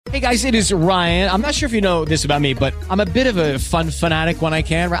Hey guys, it is Ryan. I'm not sure if you know this about me, but I'm a bit of a fun fanatic when I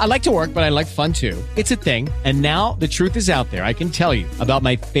can. I like to work, but I like fun too. It's a thing. And now the truth is out there. I can tell you about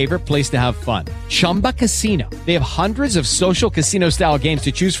my favorite place to have fun. Chumba Casino. They have hundreds of social casino style games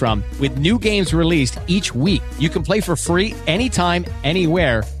to choose from with new games released each week. You can play for free anytime,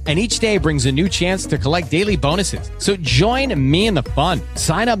 anywhere. And each day brings a new chance to collect daily bonuses. So join me in the fun.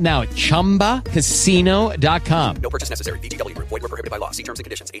 Sign up now at ChumbaCasino.com. No purchase necessary. VGW. Void where prohibited by law. See terms and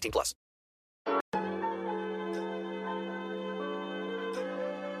conditions. 18 plus.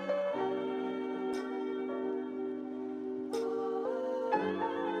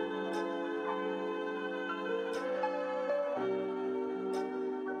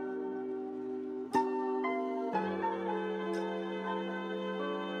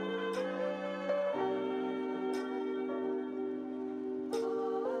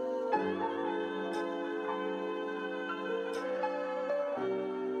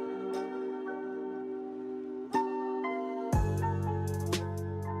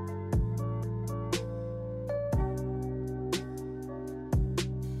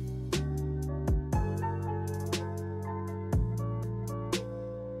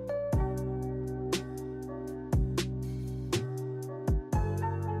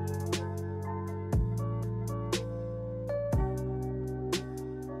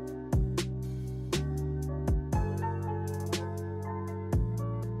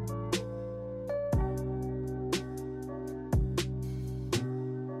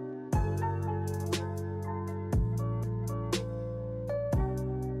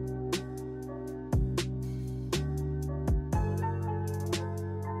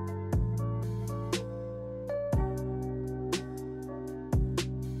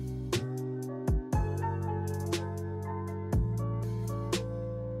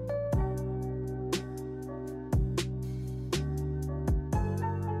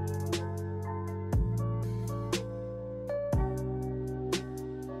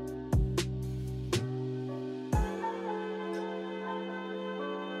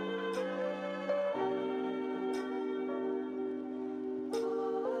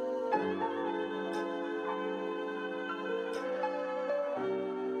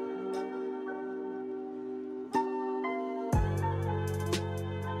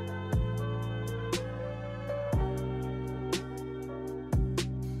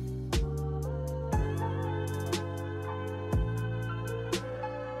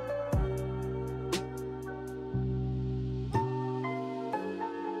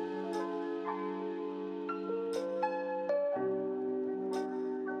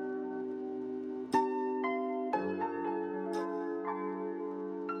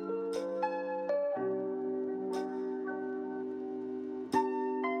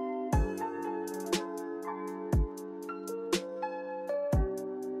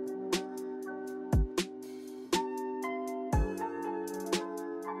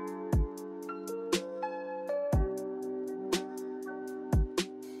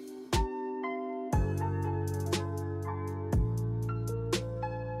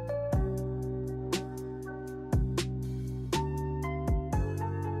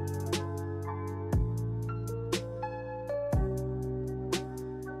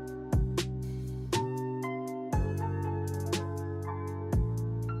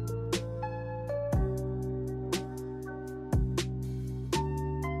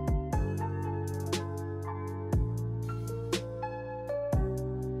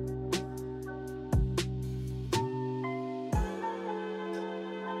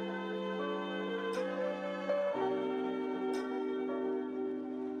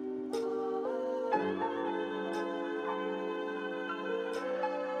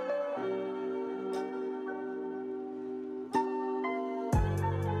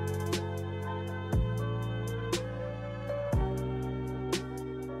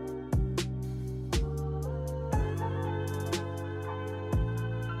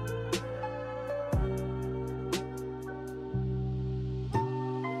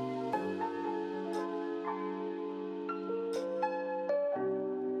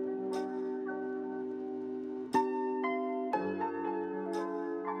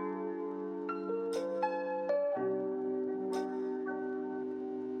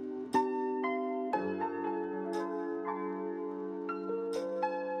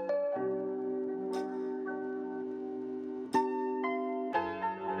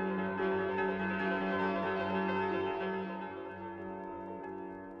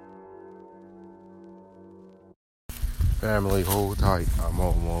 Family, hold tight. I'm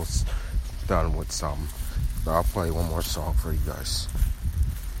almost done with some. I'll play one more song for you guys.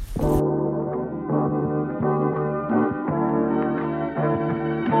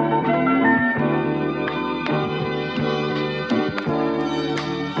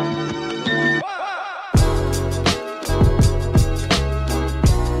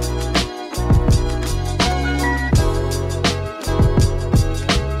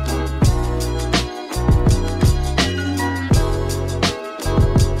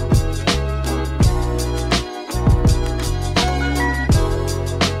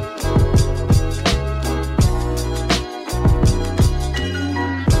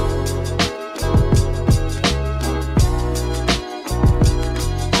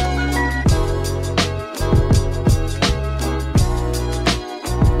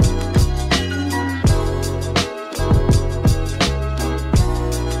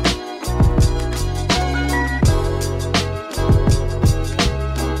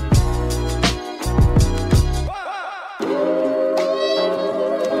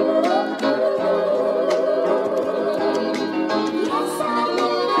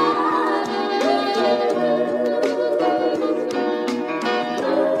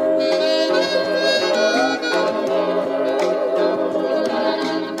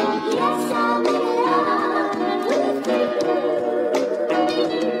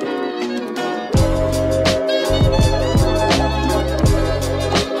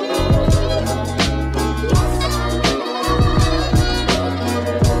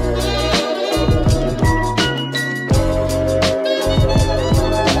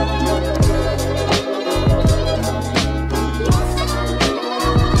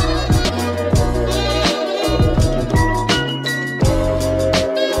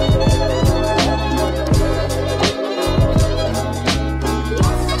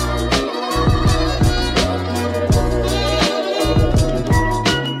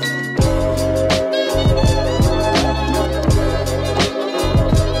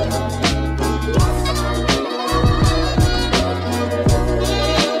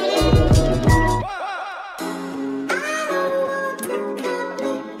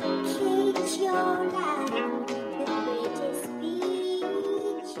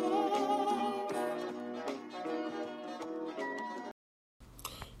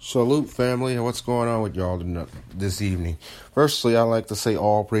 Salute, family. What's going on with y'all this evening? Firstly, I'd like to say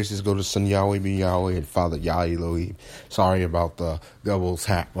all praises go to Son Yahweh, be Yahweh, and Father Yah Elohim. Sorry about the double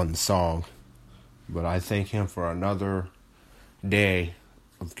tap on the song, but I thank him for another day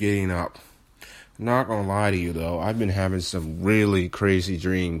of getting up. I'm not gonna lie to you, though. I've been having some really crazy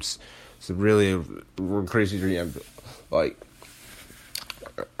dreams. Some really crazy dreams. Like,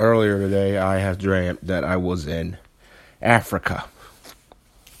 earlier today, I have dreamt that I was in Africa.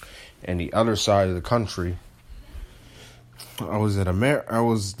 And the other side of the country, I was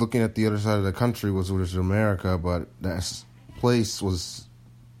looking at the other side of the country, which was America, but that place was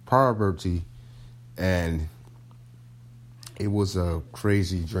poverty, and it was a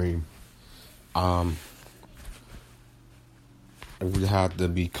crazy dream. I would have to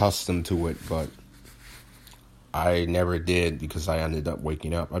be accustomed to it, but I never did because I ended up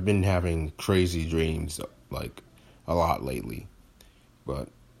waking up. I've been having crazy dreams, like, a lot lately, but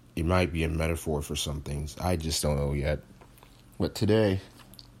it might be a metaphor for some things. I just don't know yet. But today,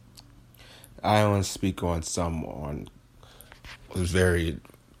 I want to speak on someone who's very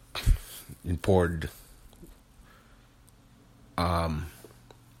important. But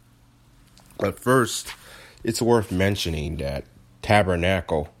first, it's worth mentioning that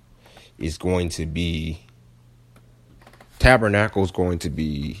Tabernacle is going to be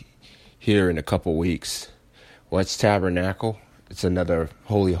here in a couple weeks. What's Tabernacle? It's another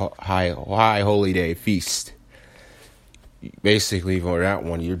high holy day feast. Basically, for that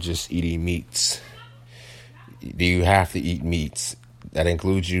one, you're just eating meats. You have to eat meats. That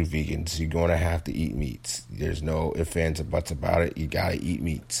includes you vegans. You're going to have to eat meats. There's no ifs, ands, or buts about it. You got to eat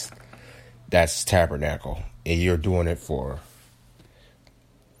meats. That's Tabernacle. And you're doing it for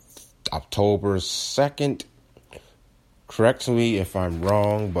October 2nd. Correct me if I'm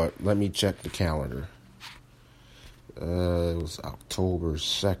wrong, but let me check the calendar. It was October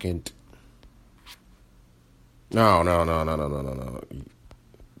 2nd. No.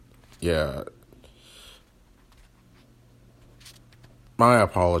 Yeah. My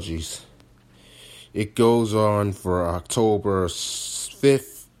apologies. It goes on for October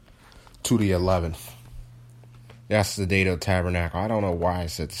 5th to the 11th. That's the date of Tabernacle. I don't know why I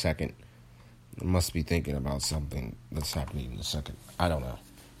said 2nd. I must be thinking about something that's happening in the 2nd. I don't know.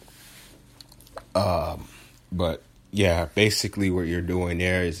 But yeah, basically what you're doing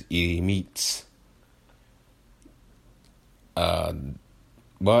there is eating meats.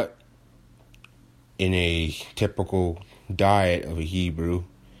 But in a typical diet of a Hebrew,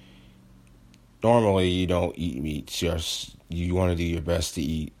 normally you don't eat meats. You want to do your best to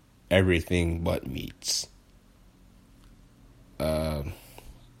eat everything but meats.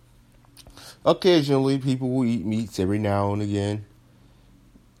 Occasionally people will eat meats every now and again.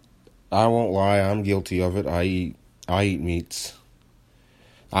 I won't lie, I'm guilty of it. I eat meats.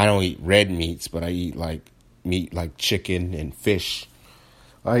 I don't eat red meats, but I eat meat like chicken and fish.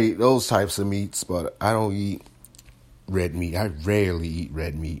 I eat those types of meats, but I don't eat red meat. I rarely eat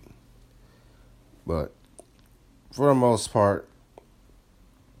red meat. But for the most part,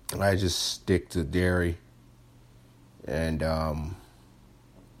 I just stick to dairy and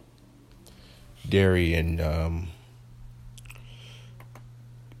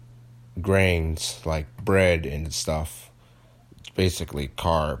grains like bread and stuff. It's basically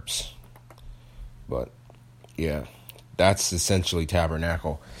carbs. But yeah, that's essentially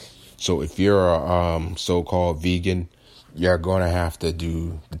Tabernacle. So if you're a so-called vegan, you're going to have to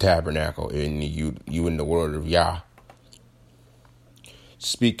do the Tabernacle in you in the word of Yah.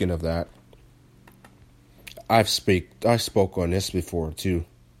 Speaking of that, I spoke on this before too,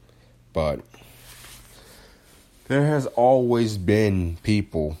 but there has always been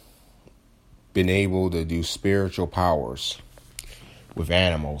people been able to do spiritual powers with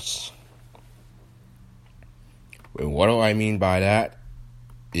animals. And what do I mean by that?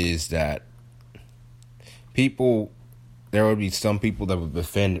 Is that there would be some people that would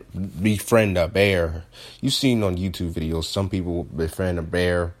befriend a bear. You've seen on YouTube videos, some people would befriend a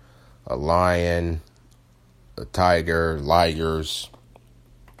bear, a lion, a tiger, ligers.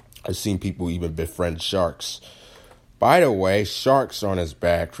 I've seen people even befriend sharks. By the way, sharks aren't as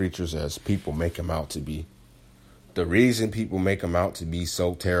bad creatures as people make them out to be. The reason people make them out to be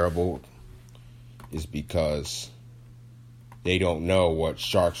so terrible is because they don't know what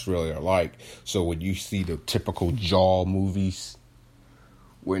sharks really are like. So when you see the typical Jaw movies,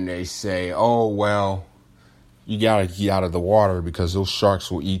 when they say, oh, well, you got to get out of the water because those sharks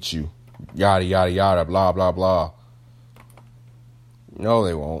will eat you. Yada, yada, yada, blah, blah, blah. No,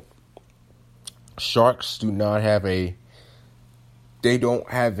 they won't. Sharks don't have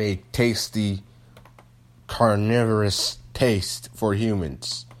a tasty carnivorous taste for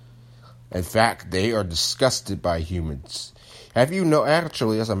humans. In fact, they are disgusted by humans.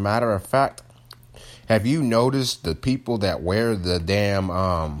 Actually, as a matter of fact, have you noticed the people that wear the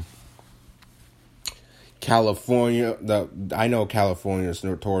damn California? I know California is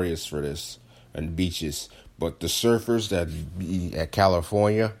notorious for this and beaches, but the surfers that be at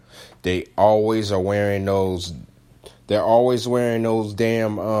California, they always are wearing those. They're always wearing those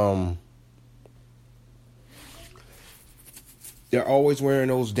damn. They're always wearing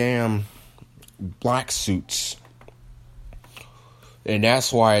those damn black suits. And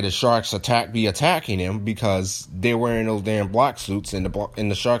that's why the sharks be attacking them, because they're wearing those damn black suits, and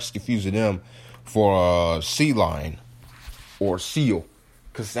the sharks confusing them for a sea lion or seal,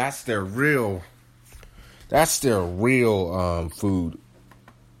 because that's their real food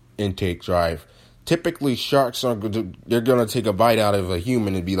intake drive. Typically, sharks they're gonna take a bite out of a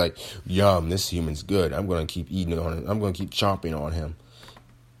human and be like, "Yum, this human's good. I'm gonna keep eating on him. I'm gonna keep chomping on him,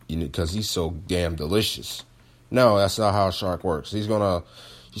 because he's so damn delicious." No, that's not how a shark works. He's gonna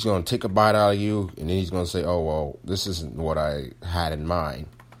take a bite out of you, and then he's gonna say, "Oh well, this isn't what I had in mind,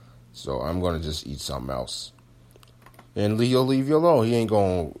 so I'm gonna just eat something else," and he'll leave you alone. He ain't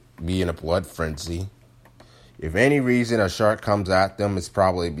gonna be in a blood frenzy. If any reason a shark comes at them, it's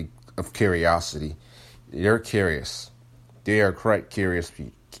probably of curiosity. They're curious. They are quite curious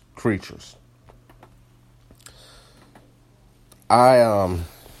creatures. I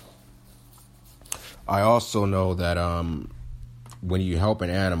also know that when you help an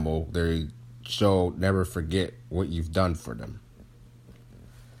animal, they never forget what you've done for them.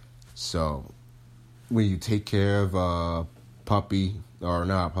 So when you take care of a puppy, or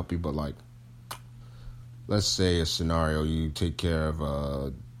not a puppy, but like, let's say a scenario, you take care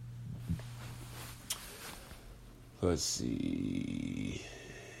of let's see,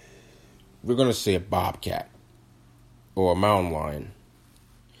 we're going to say a bobcat or a mountain lion.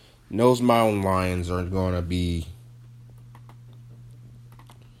 And those mountain lions are going to be,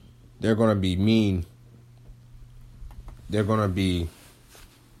 they're going to be mean. They're going to be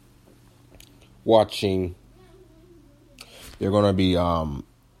watching. They're going to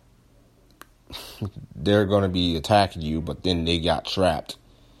be attacking you, but then they got trapped.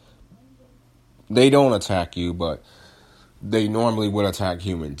 They don't attack you, but they normally would attack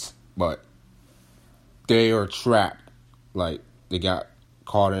humans. But they are trapped. Like, they got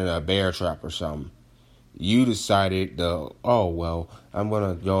caught in a bear trap or something. You decided, I'm going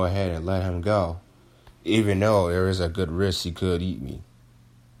to go ahead and let him go, even though there is a good risk he could eat me.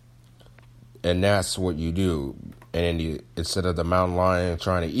 And that's what you do. And then instead of the mountain lion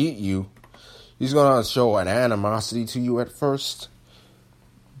trying to eat you, he's going to show an animosity to you at first.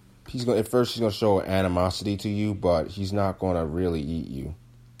 He's going to show an animosity to you, but he's not going to really eat you.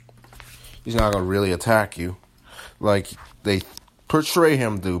 He's not going to really attack you like they portray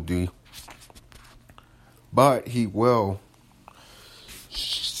him to be. But he will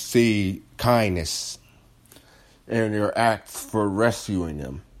see kindness in your acts for rescuing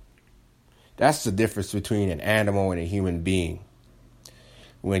him. That's the difference between an animal and a human being.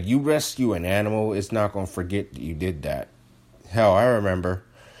 When you rescue an animal, it's not going to forget that you did that. Hell, I remember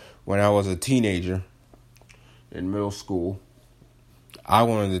when I was a teenager in middle school, I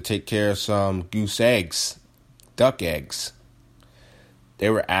wanted to take care of some goose eggs, duck eggs.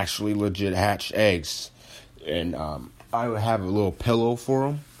 They were actually legit hatched eggs. And I would have a little pillow for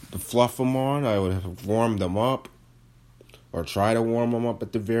them to fluff them on. I would warm them up, or try to warm them up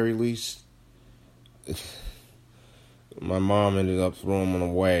at the very least. My mom ended up throwing them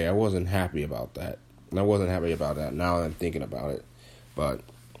away. I wasn't happy about that. Now that I'm thinking about it. But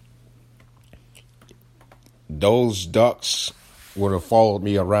those ducks would have followed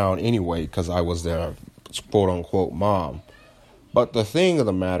me around anyway, because I was their quote-unquote mom. But the thing of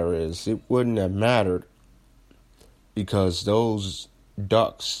the matter is, it wouldn't have mattered, because those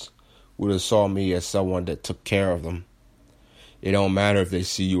ducks would have saw me as someone that took care of them. It don't matter if they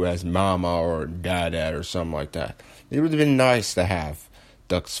see you as mama or dad or something like that. It would have been nice to have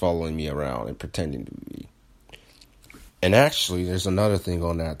ducks following me around and pretending to be. And actually, there's another thing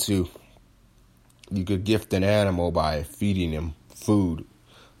on that too. You could gift an animal by feeding him food.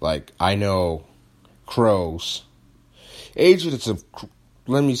 Like, I know crows.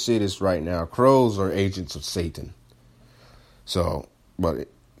 Let me say this right now. Crows are agents of Satan. So, but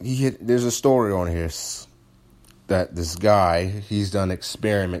there's a story on here that this guy, he's done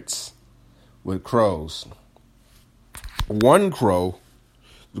experiments with crows. One crow,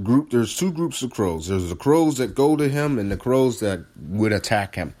 there's two groups of crows. There's the crows that go to him and the crows that would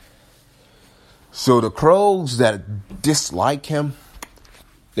attack him. So the crows that dislike him,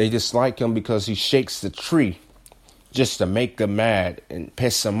 they dislike him because he shakes the tree just to make them mad and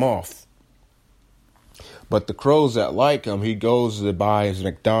piss them off. But the crows that like him, he goes to buy his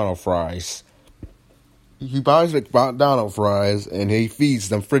McDonald's fries. He buys McDonald's fries and he feeds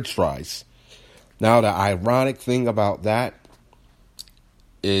them French fries. Now, the ironic thing about that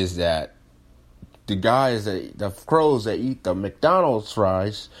is that the crows that eat the McDonald's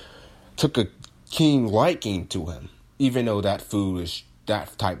fries took a keen liking to him, even though that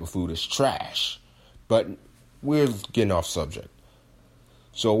type of food is trash. But we're getting off subject.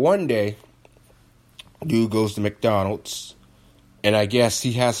 So one day, dude goes to McDonald's, and I guess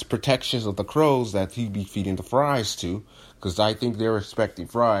he has protections of the crows that he'd be feeding the fries to, because I think they're expecting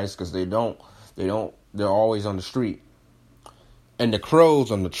fries, because they're always on the street. And the crows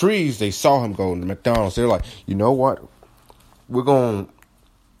on the trees, they saw him go into McDonald's. They're like, you know what? We're gonna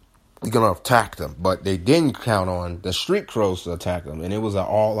attack them. But they didn't count on the street crows to attack them, and it was an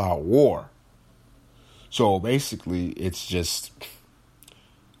all-out war. So basically, it's just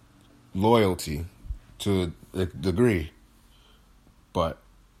loyalty to a degree. But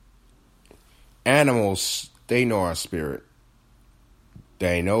animals, they know our spirit.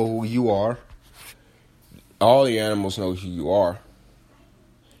 They know who you are. All the animals know who you are.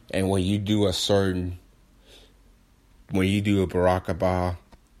 And when you do a barakatha,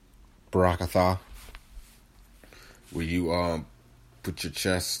 where you put your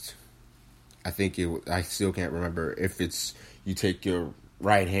chest, I still can't remember if it's you take your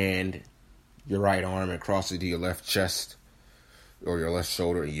right hand, your right arm, and cross it to your left chest or your left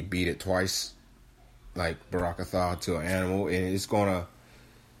shoulder, and you beat it twice, like barakatha, to an animal, and it's gonna,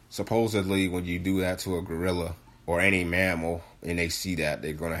 supposedly, when you do that to a gorilla or any mammal, and they see that,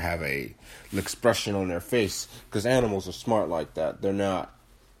 they're gonna have an expression on their face, because animals are smart like that. They're not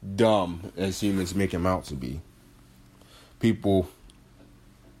dumb as humans make them out to be. People,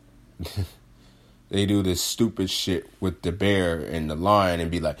 they do this stupid shit with the bear and the lion and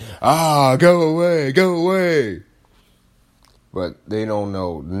be like, go away. But they don't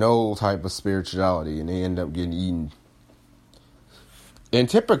know no type of spirituality, and they end up getting eaten. And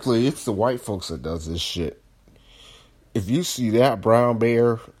typically, it's the white folks that does this shit. If you see that brown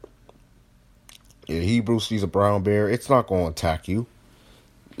bear, in Hebrew sees a brown bear, it's not going to attack you.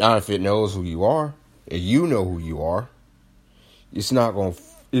 Not if it knows who you are. If you know who you are, it's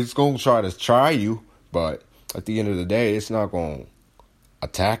going to try you, but at the end of the day, it's not going to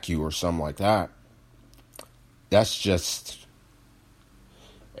attack you or something like that. That's just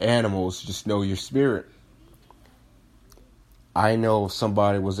animals just know your spirit. I know if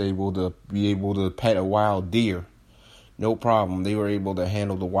somebody was able to pet a wild deer, no problem. They were able to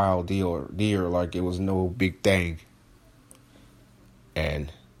handle the wild deer like it was no big thing.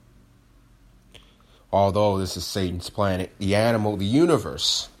 And although this is Satan's planet, the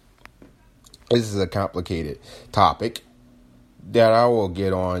universe, this is a complicated topic that I will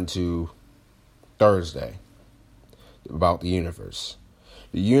get on to Thursday about the universe.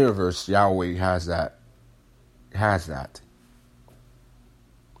 The universe, Yahweh has that. He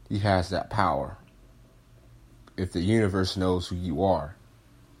has that power. If the universe knows who you are,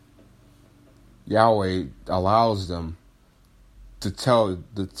 Yahweh allows them to tell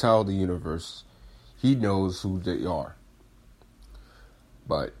the universe he knows who they are.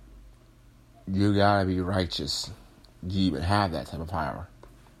 But you gotta be righteous to even have that type of power.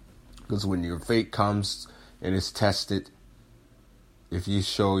 Because when your fate comes and it's tested, if you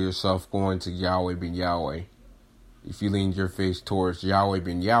show yourself going to Yahweh bin Yahweh, if you lean your face towards Yahweh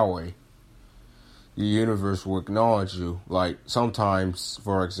bin Yahweh, the universe will acknowledge you. Like sometimes,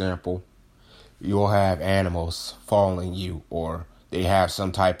 for example, you'll have animals following you, or they have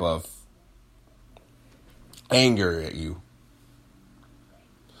some type of anger at you.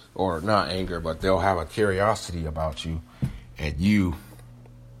 Or not anger, but they'll have a curiosity about you, and you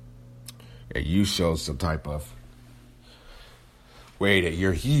show some type of way that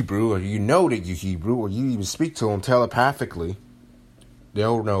you're Hebrew, or you know that you're Hebrew, or you even speak to them telepathically.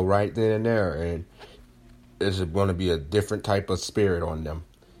 They'll know right then and there, and there's going to be a different type of spirit on them,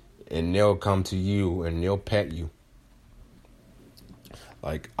 and they'll come to you and they'll pet you.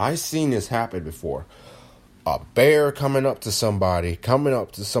 Like, I've seen this happen before. A bear coming up to somebody,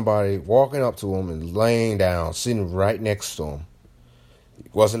 walking up to him and laying down, sitting right next to him. He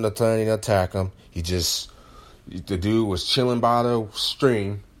wasn't attempting to attack him. The dude was chilling by the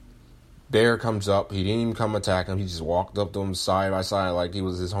stream. Bear comes up. He didn't even come attack him. He just walked up to him side by side like he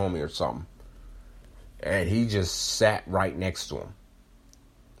was his homie or something. And he just sat right next to him.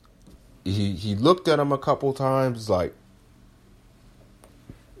 He looked at him a couple times, like,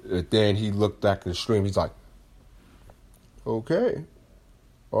 then he looked back at the stream. He's like, okay,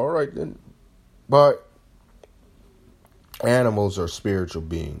 all right then. But animals are spiritual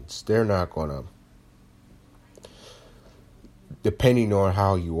beings. They're not gonna depending on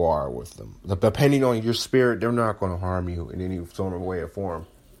how you are with them. Depending on your spirit, they're not going to harm you in any sort of way or form.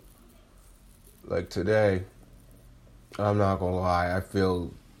 Like today, I'm not going to lie, I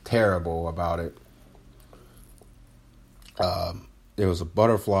feel terrible about it. There was a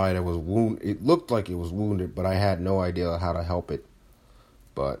butterfly that was wounded. It looked like it was wounded, but I had no idea how to help it.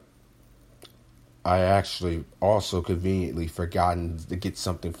 But I actually also conveniently forgotten to get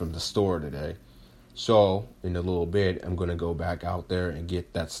something from the store today. So, in a little bit, I'm going to go back out there and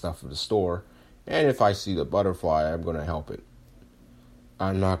get that stuff from the store. And if I see the butterfly, I'm going to help it.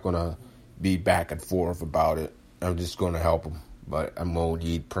 I'm not going to be back and forth about it. I'm just going to help him. But I'm going to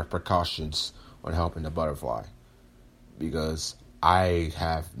need precautions on helping the butterfly. Because I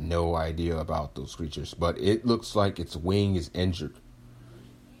have no idea about those creatures. But it looks like its wing is injured.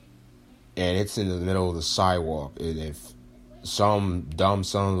 And it's in the middle of the sidewalk. And if some dumb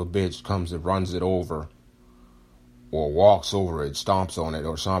son of a bitch comes and runs it over, or walks over it, stomps on it,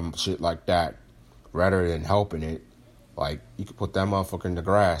 or some shit like that, rather than helping it, like, you could put that motherfucker in the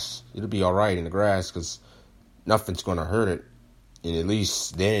grass. It'll be alright in the grass, because nothing's going to hurt it. And at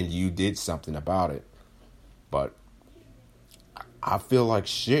least then you did something about it. But I feel like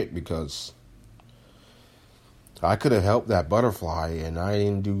shit, because I could have helped that butterfly, and I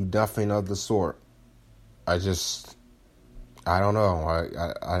didn't do nothing of the sort. I don't know.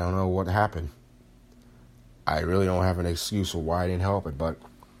 I don't know what happened. I really don't have an excuse for why I didn't help it. But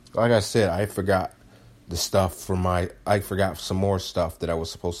like I said, I forgot the stuff I forgot some more stuff that I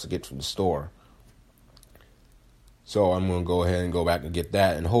was supposed to get from the store. So I'm going to go ahead and go back and get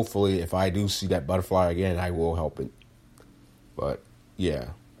that. And hopefully if I do see that butterfly again, I will help it. But yeah.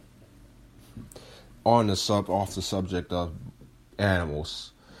 Off the subject of animals.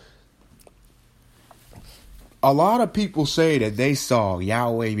 A lot of people say that they saw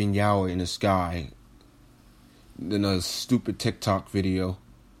Yahweh bin Yahweh in the sky in a stupid TikTok video.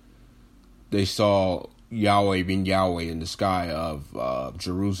 They saw Yahweh bin Yahweh in the sky of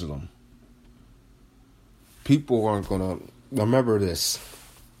Jerusalem. People aren't going to remember this.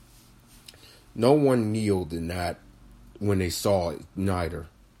 No one kneeled in that when they saw it, neither.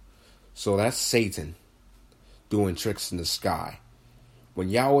 So that's Satan doing tricks in the sky. When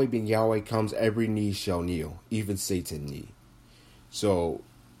Yahweh bin Yahweh comes, every knee shall kneel, even Satan's knee. So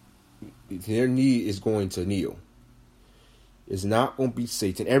their knee is going to kneel. It's not going to be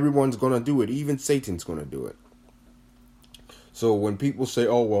Satan. Everyone's going to do it. Even Satan's going to do it. So when people say,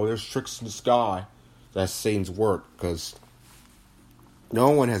 oh, well, there's tricks in the sky, that's Satan's work, because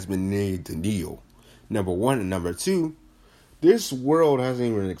no one has been made to kneel. Number one. And number two, this world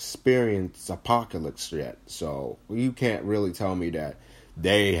hasn't even experienced apocalypse yet. So you can't really tell me that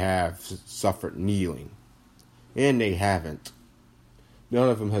they have suffered kneeling. And they haven't. None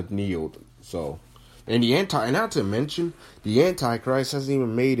of them have kneeled. So, and not to mention, the Antichrist hasn't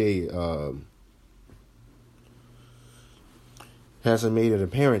even made an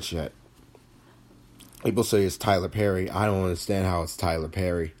appearance yet. People say it's Tyler Perry. I don't understand how it's Tyler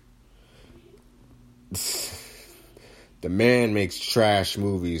Perry. The man makes trash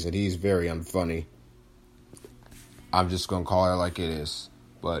movies, and he's very unfunny. I'm just going to call it like it is.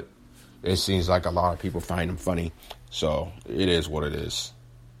 But it seems like a lot of people find him funny. So, it is what it is.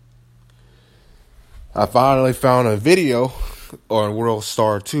 I finally found a video on World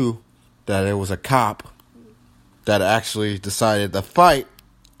Star 2 that it was a cop that actually decided to fight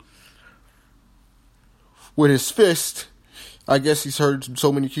with his fist. I guess he's heard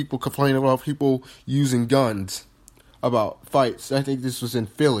so many people complain about people using guns about fights. I think this was in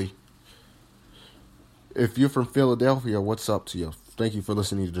Philly. If you're from Philadelphia, what's up to you? Thank you for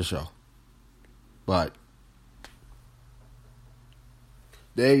listening to the show. But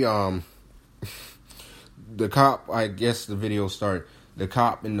they the cop, I guess the video started, the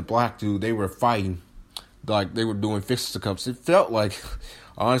cop and the black dude, they were fighting. Like they were doing fisticuffs. It felt like,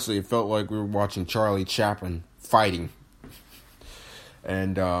 honestly, it felt like we were watching Charlie Chaplin fighting.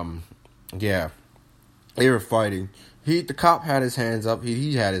 And yeah, they were fighting. The cop had his hands up.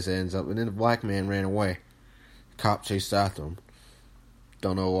 He had his hands up, and then the black man ran away. The cop chased after him.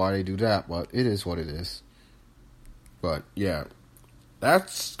 Don't know why they do that, but it is what it is. But yeah,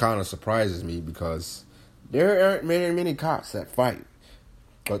 that kind of surprises me because there aren't many cops that fight.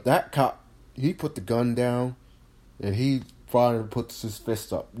 But that cop, he put the gun down, and he finally puts his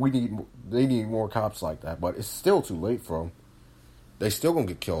fist up. They need more cops like that, but it's still too late for them. They still gonna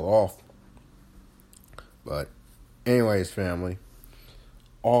get killed off. But anyways, family,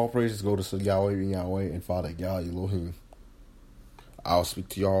 all praises go to Yahweh and Yahweh and Father Yah Elohim. I'll speak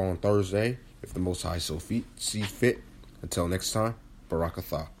to y'all on Thursday if the Most High so see fit. Until next time,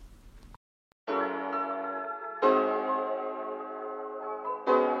 Barakatha.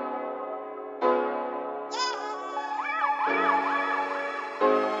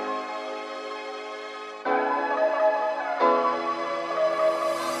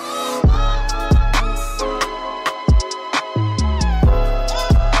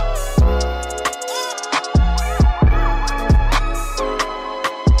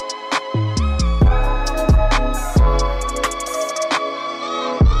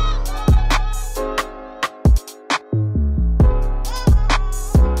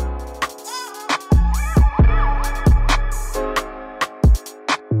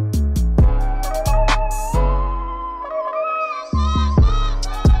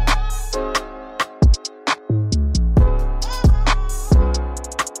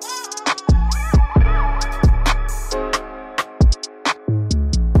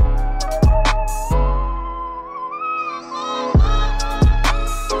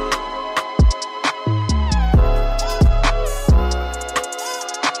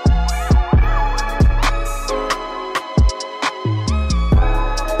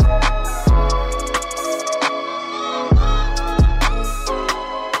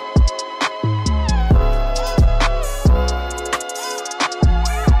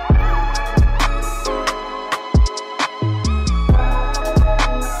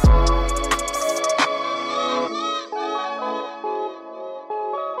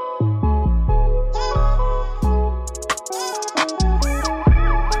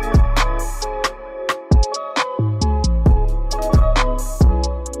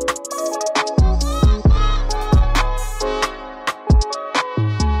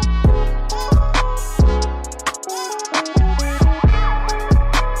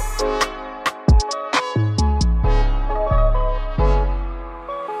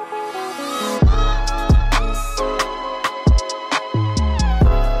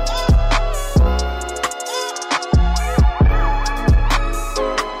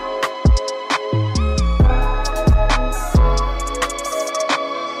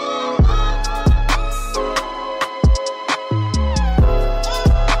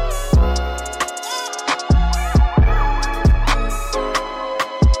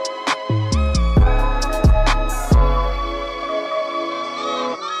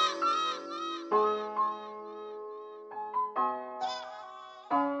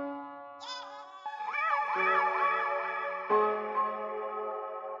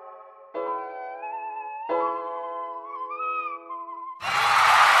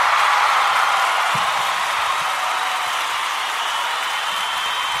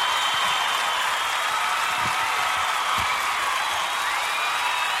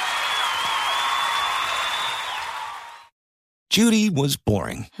 Judy was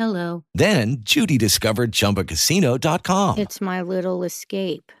boring. Hello. Then Judy discovered ChumbaCasino.com. It's my little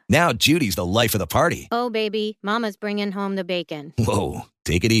escape. Now Judy's the life of the party. Oh, baby, mama's bringing home the bacon. Whoa,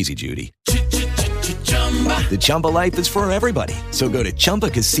 take it easy, Judy. The Chumba life is for everybody. So go to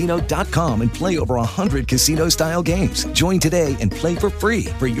ChumbaCasino.com and play over 100 casino-style games. Join today and play for free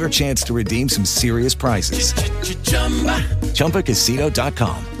for your chance to redeem some serious prizes.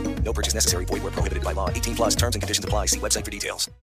 ChumbaCasino.com. No purchase necessary. Void where prohibited by law. 18 plus terms and conditions apply. See website for details.